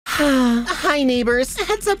Hi, neighbors.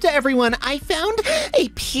 Heads up to everyone. I found a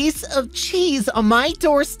piece of cheese on my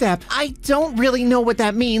doorstep. I don't really know what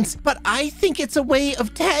that means, but I think it's a way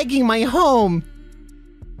of tagging my home.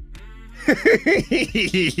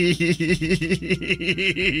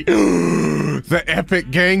 The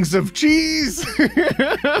epic gangs of cheese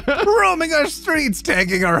roaming our streets,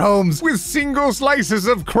 tagging our homes with single slices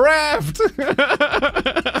of craft.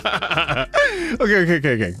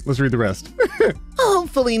 Okay. Let's read the rest.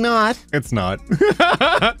 Hopefully not. It's not.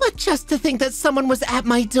 But just to think that someone was at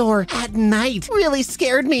my door at night really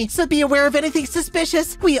scared me. So be aware of anything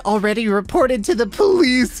suspicious. We already reported to the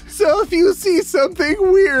police. So if you see something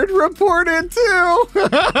weird, report it too.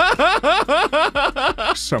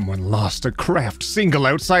 Someone lost a craft single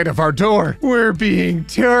outside of our door. We're being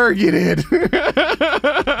targeted.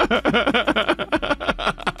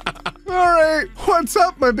 Alright, what's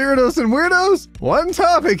up my Beardos and Weirdos?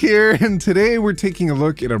 OneTopic here, and today we're taking a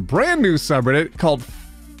look at a brand new subreddit called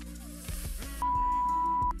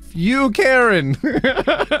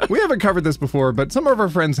YouKaren. We haven't covered this before, but some of our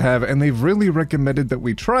friends have, and they've really recommended that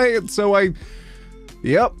we try it, so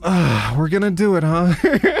yep, we're gonna do it, huh?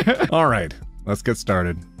 Alright, let's get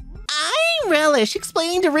started. I relish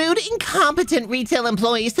explaining to rude, incompetent retail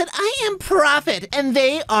employees that I am profit and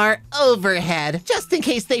they are overhead, just in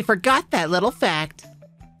case they forgot that little fact.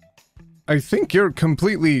 I think you're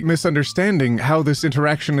completely misunderstanding how this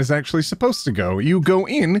interaction is actually supposed to go. You go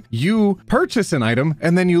in, you purchase an item,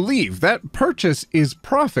 and then you leave. That purchase is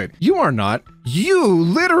profit. You are not. You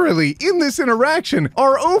literally, in this interaction,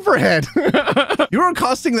 are overhead. You're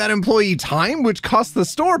costing that employee time, which costs the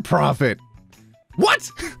store profit. What?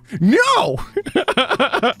 No!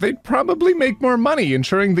 They'd probably make more money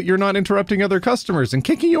ensuring that you're not interrupting other customers and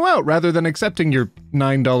kicking you out rather than accepting your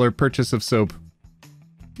 $9 purchase of soap.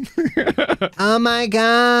 Oh my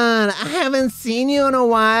god, I haven't seen you in a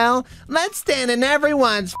while. Let's stand in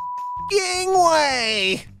everyone's f***ing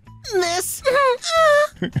way. This?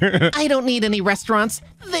 I don't need any restaurants.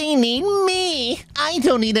 They need me. I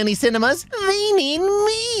don't need any cinemas. They need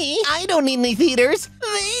me. I don't need any theaters.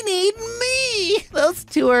 They need me. Those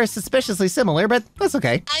two are suspiciously similar, but that's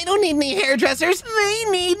okay. I don't need any hairdressers. They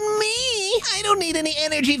need me. I don't need any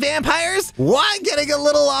energy vampires. Well, I'm getting a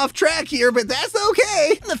little off track here, but that's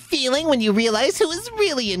okay. The feeling when you realize who is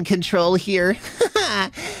really in control here.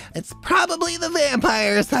 It's probably the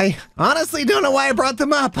vampires. I honestly don't know why I brought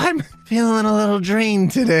them up. I'm feeling a little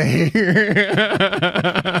drained today.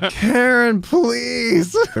 Karen,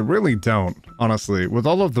 please. I really don't, honestly. With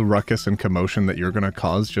all of the ruckus and commotion that you're gonna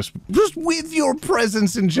cause just with your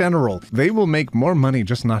presence in general, they will make more money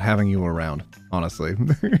just not having you around, honestly.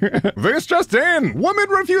 This just in! Woman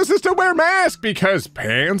refuses to wear mask because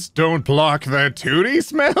pants don't block the tootie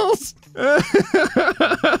smells?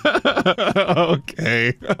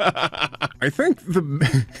 Okay. I think the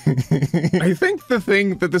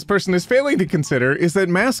thing that this person is failing to consider is that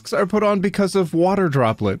masks are put on because of water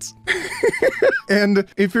droplets. And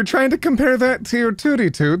if you're trying to compare that to your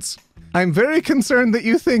tootie toots, I'm very concerned that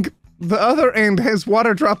you think the other end has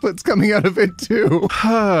water droplets coming out of it too.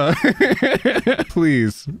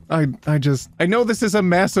 Please, I know this is a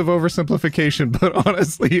massive oversimplification, but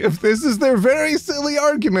honestly, if this is their very silly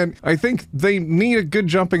argument, I think they need a good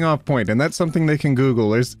jumping off point, and that's something they can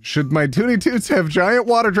Google is, should my tootie toots have giant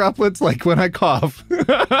water droplets like when I cough?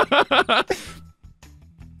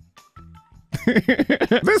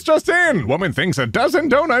 This just in! Woman thinks a dozen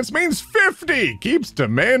donuts means 50! Keeps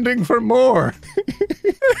demanding for more.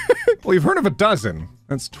 Well, you've heard of a dozen.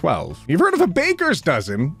 That's 12. You've heard of a baker's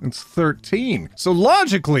dozen. It's 13. So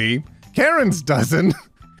logically, Karen's dozen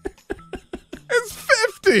is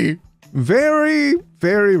 50! Very,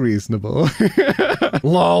 very reasonable.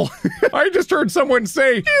 Lol. I just heard someone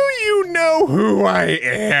say, "Do you know who I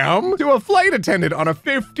am?" to a flight attendant on a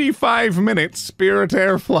 55-minute Spirit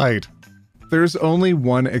Air flight. There's only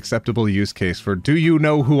one acceptable use case for "do you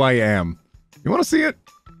know who I am?" You want to see it?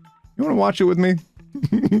 You want to watch it with me?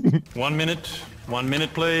 1 minute, 1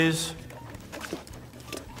 minute, please.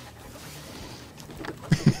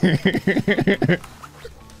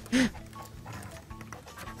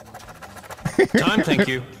 Time, thank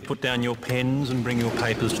you. Put down your pens and bring your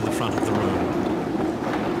papers to the front of the room.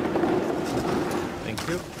 Thank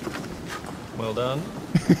you. Well done.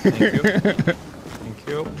 Thank you. Thank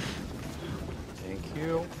you. Thank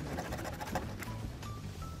you.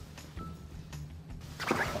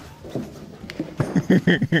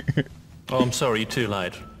 Oh, I'm sorry, you're too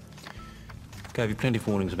late. Gave you plenty of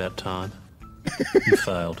warnings about time. You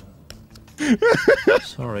failed.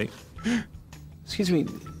 Sorry. Excuse me,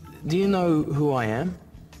 do you know who I am?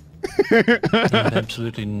 I have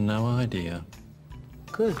absolutely no idea.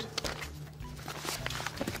 Good.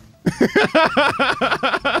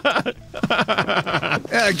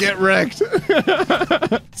 Yeah, get wrecked.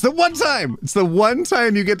 It's the one time. It's the one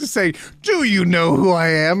time you get to say, "Do you know who I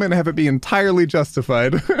am?" and have it be entirely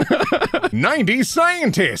justified. 90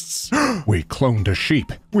 scientists. We cloned a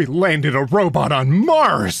sheep. We landed a robot on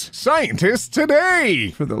Mars. Scientists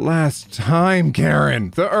today. For the last time,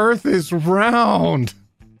 Karen, the Earth is round.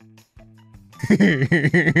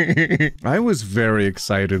 I was very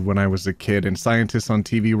excited when I was a kid and scientists on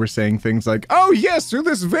TV were saying things like, "Oh yes, through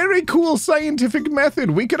this very cool scientific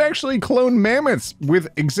method, we could actually clone mammoths with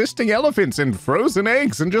existing elephants and frozen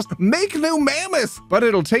eggs and just make new mammoths. But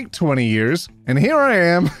it'll take 20 years. And here I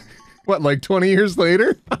am, what, like 20 years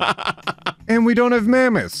later? And we don't have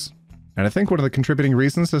mammoths. And I think one of the contributing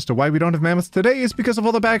reasons as to why we don't have mammoths today is because of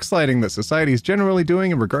all the backsliding that society is generally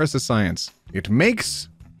doing in regards to science. It makes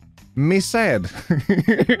me sad.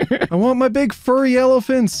 I want my big furry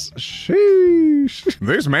elephants. Sheesh.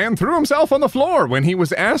 This man threw himself on the floor when he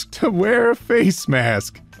was asked to wear a face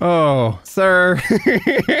mask. Oh, sir.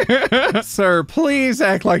 Sir, please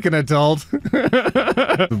act like an adult.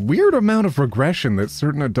 The weird amount of regression that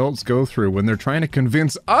certain adults go through when they're trying to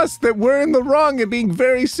convince us that we're in the wrong and being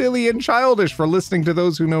very silly and childish for listening to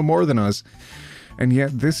those who know more than us. And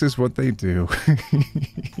yet this is what they do.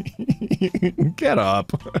 Get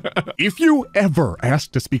up. If you ever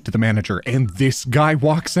ask to speak to the manager and this guy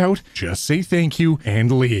walks out, just say thank you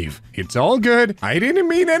and leave. It's all good. I didn't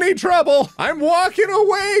mean any trouble. I'm walking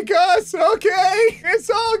away, Gus, okay?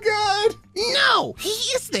 It's all good. No, he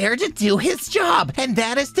is there to do his job, and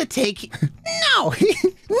that is to take... No!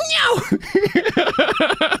 No!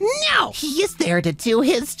 No! He is there to do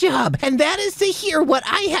his job, and that is to hear what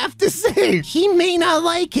I have to say. He may not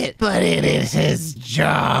like it, but it is his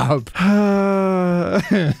job.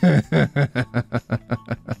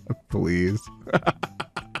 Please.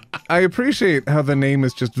 I appreciate how the name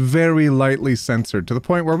is just very lightly censored to the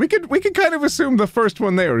point where we could kind of assume the first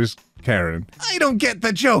one there is Karen. I don't get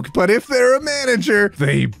the joke, but if they're a manager,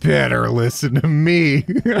 they better listen to me.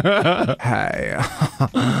 Hey,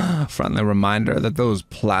 friendly reminder that those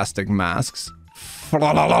plastic masks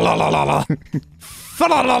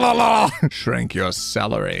shrink your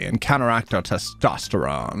celery and counteract your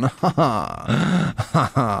testosterone.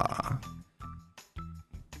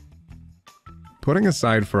 Putting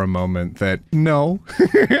aside for a moment that, no,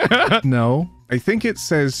 no, I think it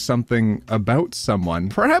says something about someone,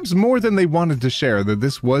 perhaps more than they wanted to share, that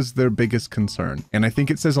this was their biggest concern. And I think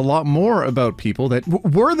it says a lot more about people that,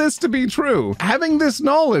 were this to be true, having this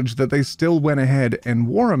knowledge that they still went ahead and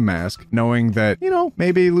wore a mask, knowing that, you know,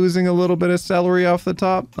 maybe losing a little bit of celery off the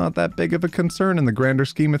top, not that big of a concern in the grander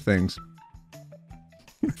scheme of things.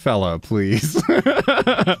 Fella, please.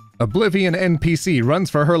 Oblivion NPC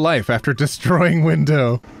runs for her life after destroying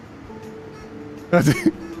window.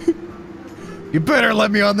 You better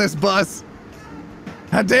let me on this bus.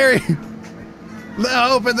 How dare you?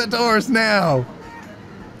 Open the doors now.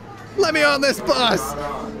 Let me on this bus.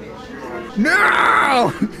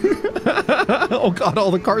 No! Oh God,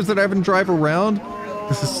 all the cars that I haven't drive around.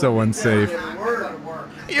 This is so unsafe.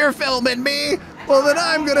 You're filming me? Well, then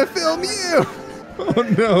I'm gonna film you. Oh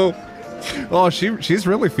no. Oh, she's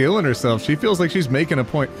really feeling herself. She feels like she's making a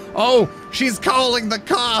point. Oh, she's calling the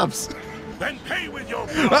cops. Then pay with your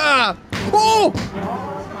Ah! Oh!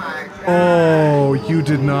 Oh, you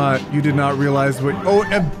did not realize what. Oh,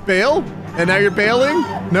 and bail? And now you're bailing?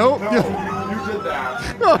 No? You did that.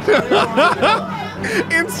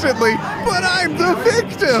 Instantly, but I'm the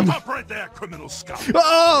victim. Stop right there, criminal scum.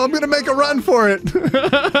 Oh, I'm gonna make a run for it.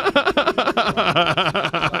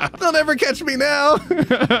 They'll never catch me now.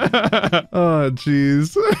 Oh,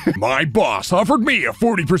 jeez. My boss offered me a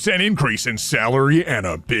 40% increase in salary and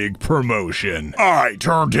a big promotion. I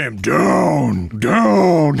turned him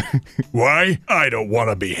down. Why? I don't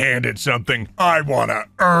want to be handed something. I want to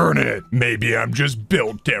earn it. Maybe I'm just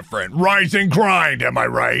built different. Rise and grind, am I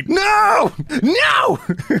right? No! No!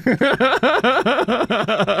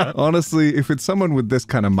 Honestly, if it's someone with this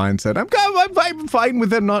kind of mindset, I'm fine with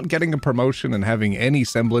them not getting a promotion and having any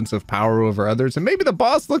semblance of power over others. And maybe the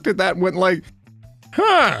boss looked at that and went like,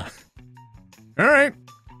 huh, all right.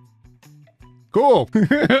 Cool.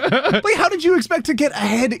 Like, how did you expect to get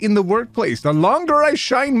ahead in the workplace? The longer I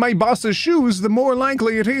shine my boss's shoes, the more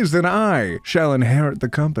likely it is that I shall inherit the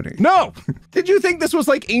company. No! Did you think this was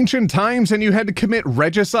like ancient times and you had to commit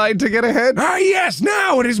regicide to get ahead? Ah, yes,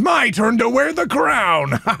 now it is my turn to wear the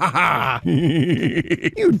crown. Ha ha ha.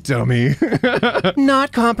 You dummy.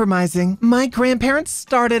 Not compromising. My grandparents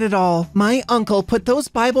started it all. My uncle put those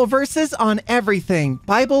Bible verses on everything.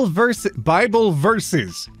 Bible verses.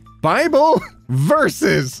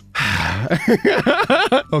 Versus.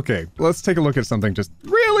 Okay, let's take a look at something just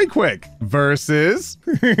really quick. Versus.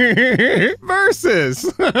 Versus.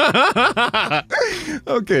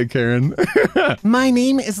 Okay, Karen. My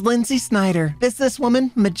name is Lindsay Snyder,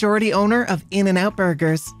 businesswoman, majority owner of In-N-Out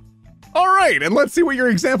Burgers. All right, and let's see what your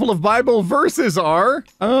example of Bible verses are.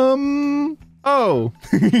 Oh.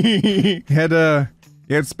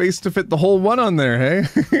 You had space to fit the whole one on there, hey?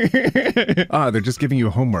 They're just giving you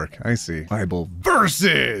homework. I see. Bible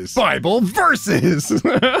verses! Bible verses!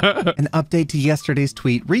 An update to yesterday's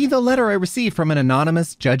tweet. Read the letter I received from an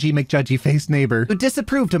anonymous judgy McJudgy-faced neighbor who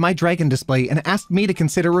disapproved of my dragon display and asked me to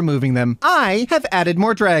consider removing them. I have added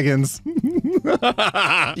more dragons.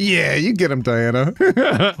 Yeah, you get them, Diana.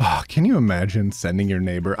 Oh, can you imagine sending your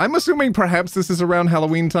neighbor? I'm assuming perhaps this is around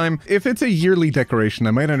Halloween time. If it's a yearly decoration,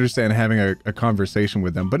 I might understand having a conversation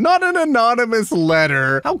with them, but not an anonymous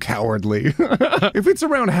letter. How cowardly. If it's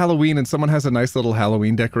around Halloween and someone has a nice little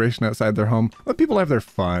Halloween decoration outside their home, let people have their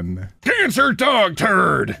fun. Cancer dog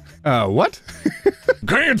turd! What?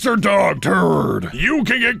 Cancer dog turd! You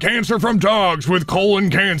can get cancer from dogs with colon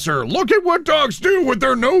cancer. Look at what dogs do with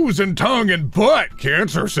their nose and tongue and butt.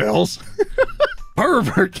 Cancer cells.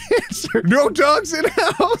 Pervert cancer. No dogs in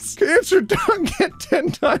house. Cancer dog get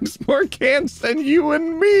 10 times more cancer than you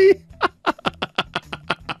and me.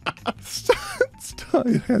 Stop.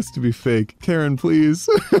 It has to be fake. Karen, please.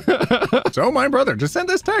 So my brother just sent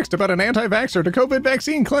this text about an anti-vaxxer to COVID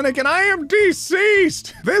vaccine clinic and I am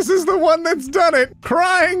deceased. This is the one that's done it.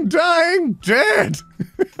 Crying, dying, dead.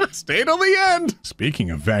 Stay till the end.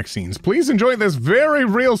 Speaking of vaccines, please enjoy this very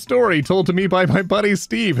real story told to me by my buddy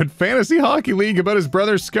Steve at Fantasy Hockey League about his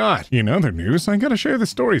brother Scott. In other news, I gotta share the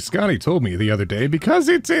story Scotty told me the other day because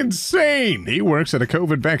it's insane. He works at a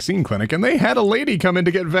COVID vaccine clinic and they had a lady come in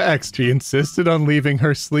to get vaxxed. She insisted on leaving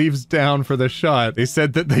her sleeves down for the shot. They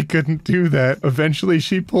said that they couldn't do that. Eventually,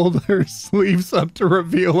 she pulled her sleeves up to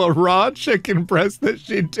reveal a raw chicken breast that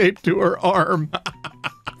she'd taped to her arm.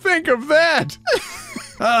 Think of that!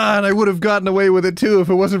 And I would have gotten away with it too if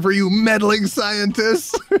it wasn't for you meddling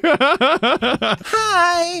scientists.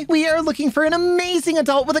 Hi! We are looking for an amazing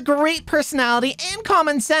adult with a great personality and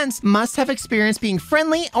common sense. Must have experience being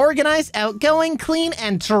friendly, organized, outgoing, clean,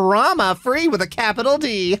 and drama-free with a capital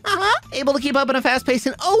D. Able to keep up in a fast pace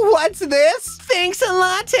and oh, what's this? Thanks a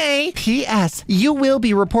latte! P.S. You will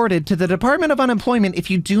be reported to the Department of Unemployment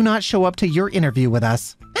if you do not show up to your interview with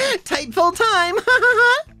us. Tight full time!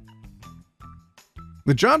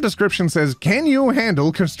 The job description says, can you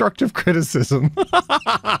handle constructive criticism?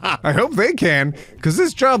 I hope they can, because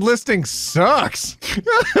this job listing sucks.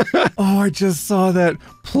 Oh, I just saw that.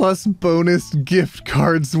 Plus bonus gift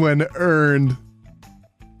cards when earned.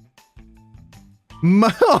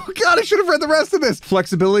 Oh God, I should have read the rest of this.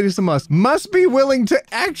 Flexibility is a must. Must be willing to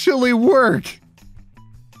actually work.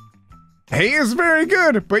 Pay is very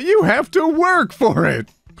good, but you have to work for it.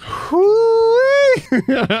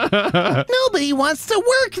 Nobody wants to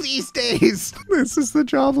work these days. This is the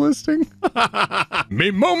job listing. Me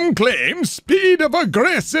mum claims speed of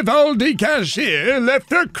aggressive Aldi cashier left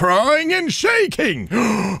her crying and shaking.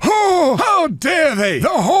 Oh, how dare they! The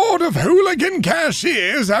horde of hooligan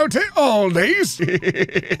cashiers out at Aldi's.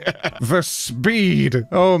 The speed.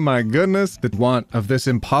 Oh my goodness. The want of this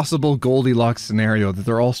impossible Goldilocks scenario that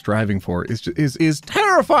they're all striving for is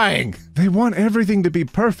terrifying. They want everything to be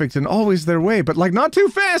perfect and always their way, but like not too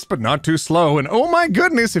fast, but not too slow. And oh my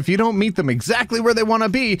goodness, if you don't meet them exactly where they want to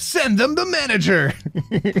be, send them the manager.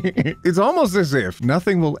 It's almost as if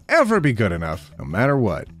nothing will ever be good enough, no matter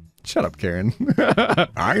what. Shut up, Karen.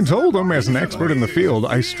 I told him as an expert in the field,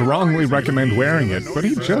 I strongly recommend wearing it, but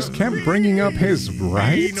he just kept bringing up his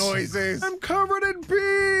rights. Noises. I'm covered in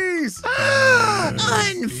bees.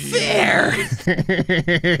 Unfair.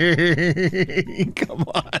 Come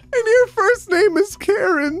on. And your first name is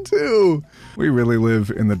Karen, too. We really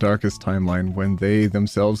live in the darkest timeline when they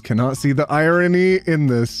themselves cannot see the irony in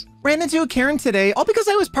this. Ran into a Karen today, all because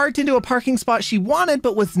I was parked into a parking spot she wanted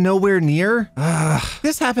but was nowhere near.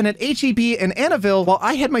 This happened at HEB in Annaville while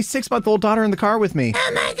I had my 6-month-old daughter in the car with me.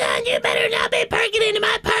 Oh my God, you better not be parking into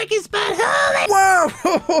my parking spot. Holy whoa!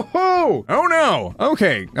 Ho, ho, ho. Oh no!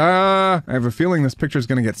 Okay, I have a feeling this picture is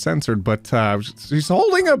gonna get censored, but she's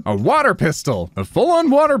holding a water pistol. A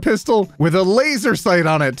full-on water pistol with a laser sight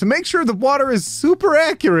on it to make sure the water is super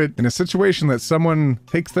accurate in a situation that someone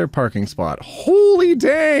takes their parking spot. Holy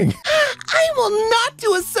dang! I will not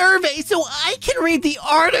do a survey so I can read the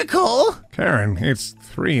article. Karen, it's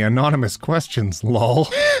 3 anonymous questions, lol.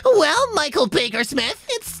 Well, Michael Bakersmith,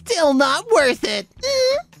 it's still not worth it.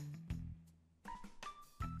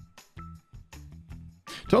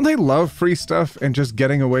 Don't they love free stuff and just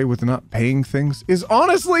getting away with not paying things? Is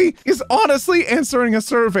honestly answering a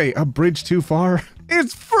survey a bridge too far?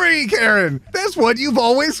 It's free, Karen! That's what you've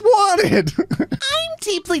always wanted! I'm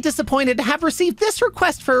deeply disappointed to have received this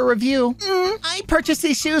request for a review. I purchased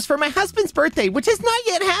these shoes for my husband's birthday, which has not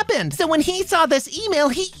yet happened. So when he saw this email,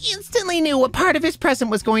 he instantly knew what part of his present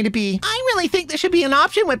was going to be. I really think there should be an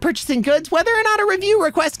option when purchasing goods whether or not a review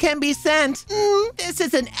request can be sent. This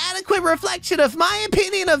is an adequate reflection of my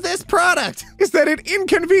opinion of this product. Is that it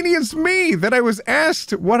inconvenienced me that I was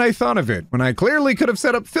asked what I thought of it, when I clearly could have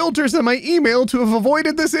set up filters in my email to have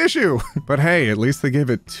avoided this issue. But hey, at least they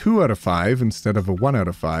gave it 2 out of 5 instead of a 1 out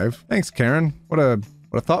of 5. Thanks, Karen. What a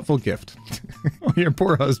thoughtful gift. Oh, your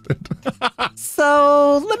poor husband.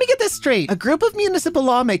 So, let me get this straight. A group of municipal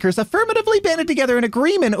lawmakers affirmatively banded together an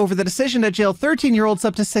agreement over the decision to jail 13-year-olds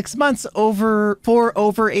up to 6 months for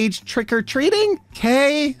overage trick-or-treating?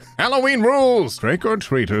 Okay. Halloween rules.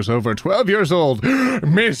 Trick-or-treaters over 12 years old.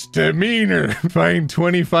 Misdemeanor. Fined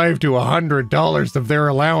 $25 to $100 of their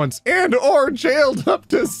allowance and or jailed up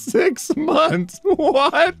to 6 months.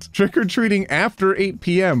 What? Trick-or-treating after 8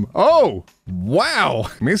 p.m. Oh, wow.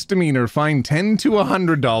 Misdemeanor, fine $10 to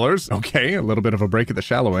 $100. Okay, a little bit of a break at the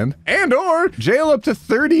shallow end. And or jail up to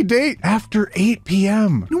 30 days after 8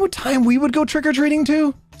 p.m. You know what time we would go trick-or-treating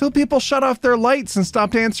to? Till people shut off their lights and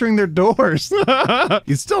stopped answering their doors.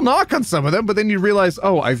 You'd still knock on some of them, but then you realize,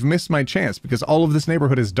 oh, I've missed my chance because all of this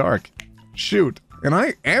neighborhood is dark. Shoot. And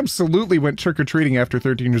I absolutely went trick-or-treating after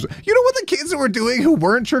 13 years old. You know what the kids were doing who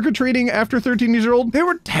weren't trick-or-treating after 13 years old? They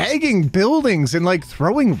were tagging buildings and like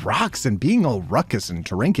throwing rocks and being all ruckus and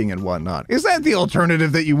drinking and whatnot. Is that the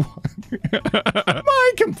alternative that you want?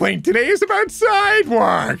 My complaint today is about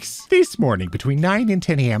sidewalks. This morning between 9 and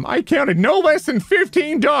 10 a.m. I counted no less than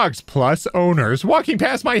 15 dogs plus owners walking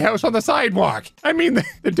past my house on the sidewalk. I mean,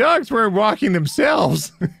 the dogs weren't walking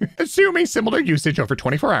themselves. Assuming similar usage over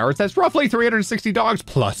 24 hours, that's roughly 360 dogs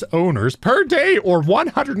plus owners per day, or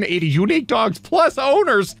 180 unique dogs plus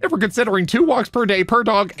owners if we're considering 2 walks per day per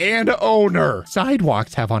dog and owner.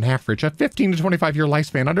 Sidewalks have on average a 15 to 25 year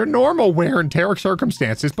lifespan under normal wear and tear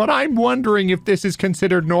circumstances, but I'm wondering if this is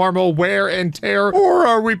considered normal wear and tear, or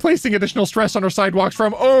are we placing additional stress on our sidewalks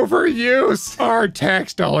from overuse? Our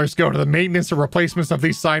tax dollars go to the maintenance and replacements of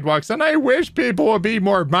these sidewalks, and I wish people would be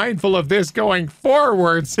more mindful of this going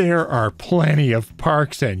forwards. There are plenty of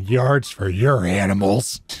parks and yards for your animals.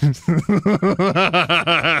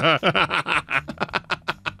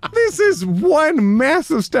 This is one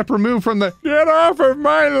massive step removed from the "get off of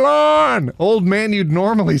my lawn" old man you'd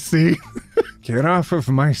normally see. Get off of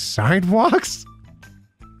my sidewalks?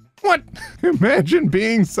 What? Imagine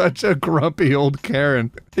being such a grumpy old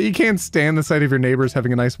Karen that you can't stand the sight of your neighbors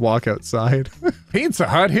having a nice walk outside. Pizza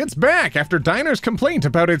Hut hits back after diners' complaint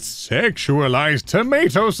about its sexualized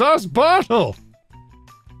tomato sauce bottle.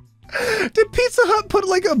 Did Pizza Hut put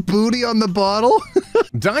like a booty on the bottle?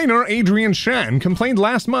 Diner Adrian Shan complained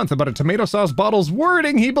last month about a tomato sauce bottle's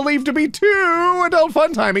wording he believed to be too adult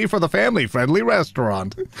fun-timey for the family-friendly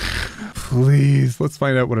restaurant. Please, let's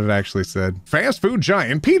find out what it actually said. Fast food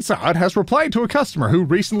giant Pizza Hut has replied to a customer who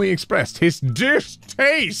recently expressed his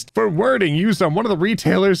distaste for wording used on one of the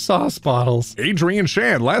retailer's sauce bottles. Adrian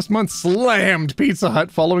Shan last month slammed Pizza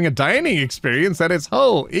Hut following a dining experience at its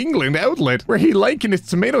Hull, England outlet, where he likened its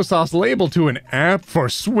tomato sauce label to an app for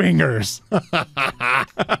swingers. I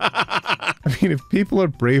mean, if people are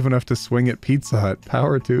brave enough to swing at Pizza Hut,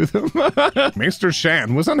 power to them. Mr.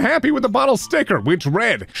 Shan was unhappy with the bottle sticker, which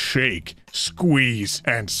read, "Shake, squeeze,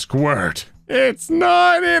 and squirt." It's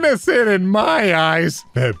not innocent in my eyes.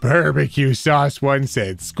 The barbecue sauce one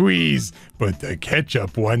said squeeze, but the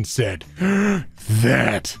ketchup one said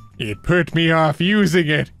that. It put me off using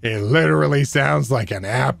it. It literally sounds like an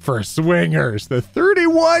app for swingers. The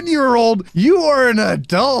 31-year-old, you are an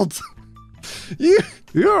adult.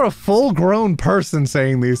 You're a full-grown person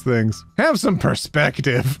saying these things. Have some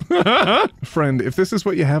perspective. Friend, if this is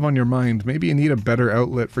what you have on your mind, maybe you need a better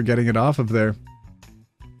outlet for getting it off of there.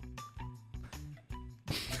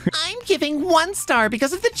 I'm giving 1 star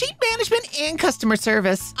because of the cheap management and customer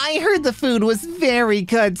service. I heard the food was very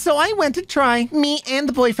good, so I went to try. Me and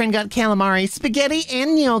the boyfriend got calamari, spaghetti,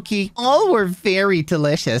 and gnocchi. All were very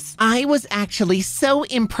delicious. I was actually so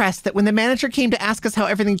impressed that when the manager came to ask us how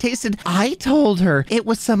everything tasted, I told her it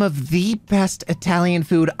was some of the best Italian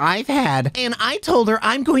food I've had. And I told her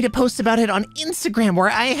I'm going to post about it on Instagram, where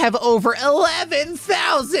I have over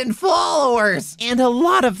 11,000 followers. And a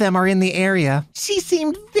lot of them are in the area. She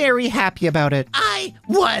seemed very happy about it. I I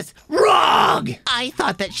was wrong! I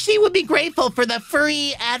thought that she would be grateful for the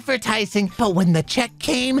free advertising, but when the check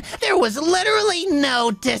came, there was literally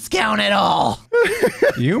no discount at all.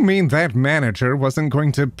 You mean that manager wasn't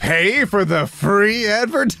going to pay for the free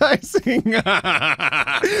advertising?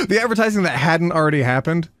 The advertising that hadn't already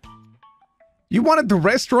happened? You wanted the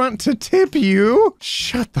restaurant to tip you?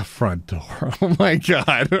 Shut the front door. Oh my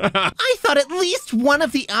God. I thought at least one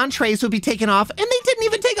of the entrees would be taken off, and they didn't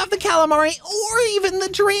even take off the calamari or even the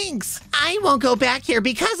drinks. I won't go back here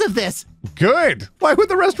because of this. Good. Why would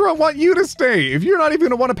the restaurant want you to stay if you're not even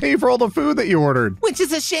going to want to pay for all the food that you ordered? Which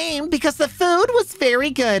is a shame because the food was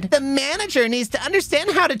very good. The manager needs to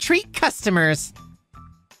understand how to treat customers.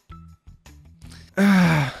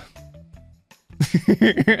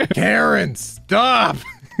 Karen, stop!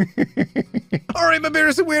 All right, my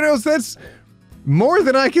bears and weirdos, that's more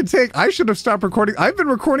than I could take. I should have stopped recording. I've been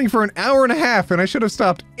recording for an hour and a half, and I should have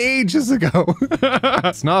stopped ages ago.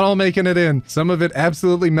 It's not all making it in. Some of it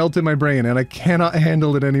absolutely melted my brain, and I cannot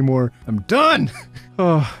handle it anymore. I'm done!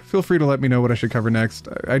 Oh, feel free to let me know what I should cover next.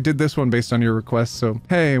 I did this one based on your request, so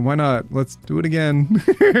hey, why not? Let's do it again.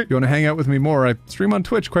 You want to hang out with me more? I stream on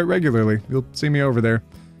Twitch quite regularly. You'll see me over there.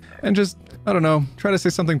 And just, I don't know, try to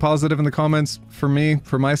say something positive in the comments for me,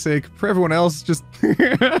 for my sake, for everyone else. Just,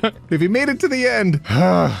 if you made it to the end,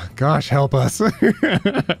 gosh, help us. All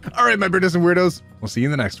right, my Beardos and Weirdos, we'll see you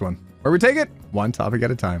in the next one. Where we take it, one topic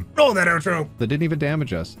at a time. Roll that outro. That didn't even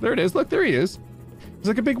damage us. There it is. Look, there he is. There's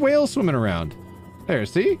like a big whale swimming around. There,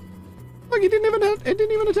 see? Look, it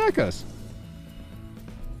didn't even attack us.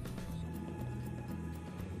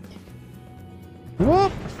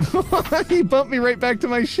 Whoop! He bumped me right back to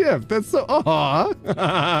my ship. That's so,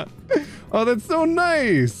 aw. Oh, that's so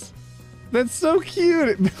nice. That's so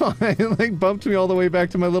cute. It like bumped me all the way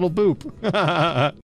back to my little boop.